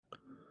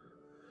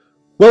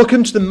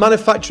Welcome to the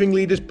Manufacturing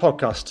Leaders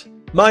Podcast.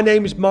 My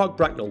name is Mark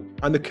Bracknell.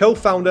 I'm the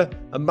co-founder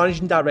and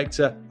managing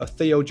director of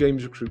Theo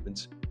James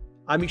Recruitment.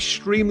 I'm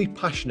extremely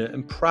passionate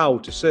and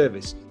proud to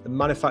service the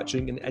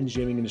manufacturing and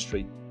engineering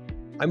industry.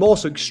 I'm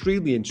also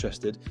extremely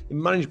interested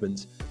in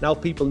management and how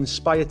people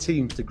inspire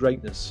teams to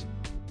greatness.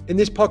 In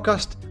this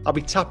podcast, I'll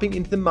be tapping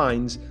into the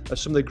minds of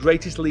some of the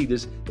greatest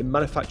leaders in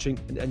manufacturing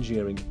and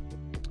engineering.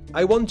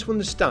 I want to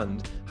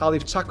understand how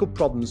they've tackled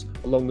problems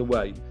along the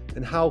way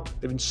and how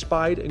they've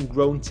inspired and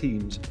grown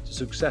teams to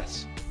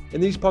success.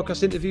 In these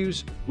podcast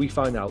interviews, we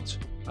find out.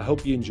 I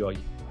hope you enjoy.